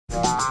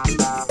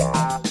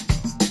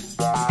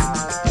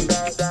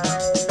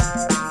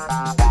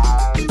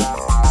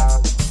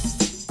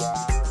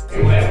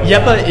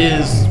YEPA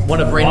is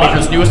one of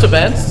Rainmakers' newest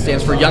events. It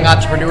stands for Young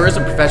Entrepreneurs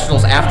and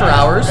Professionals After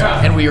Hours,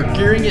 and we are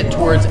gearing it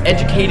towards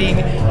educating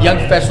young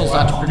professionals and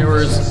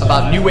entrepreneurs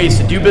about new ways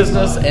to do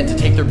business and to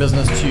take their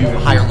business to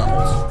higher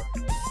levels.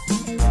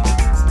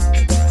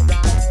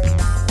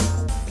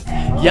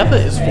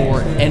 YEPA is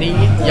for any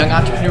young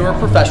entrepreneur or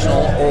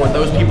professional, or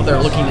those people that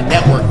are looking to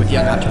network with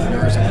young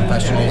entrepreneurs and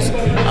professionals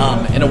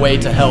in a way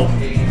to help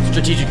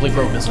strategically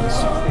grow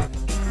business.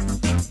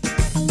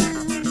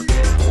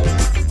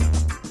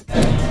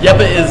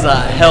 YEPA is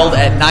held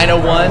at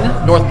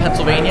 901 North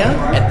Pennsylvania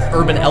at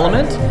Urban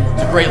Element.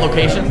 It's a great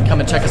location. Come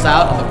and check us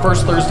out on the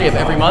first Thursday of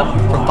every month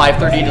from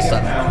 5:30 to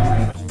 7.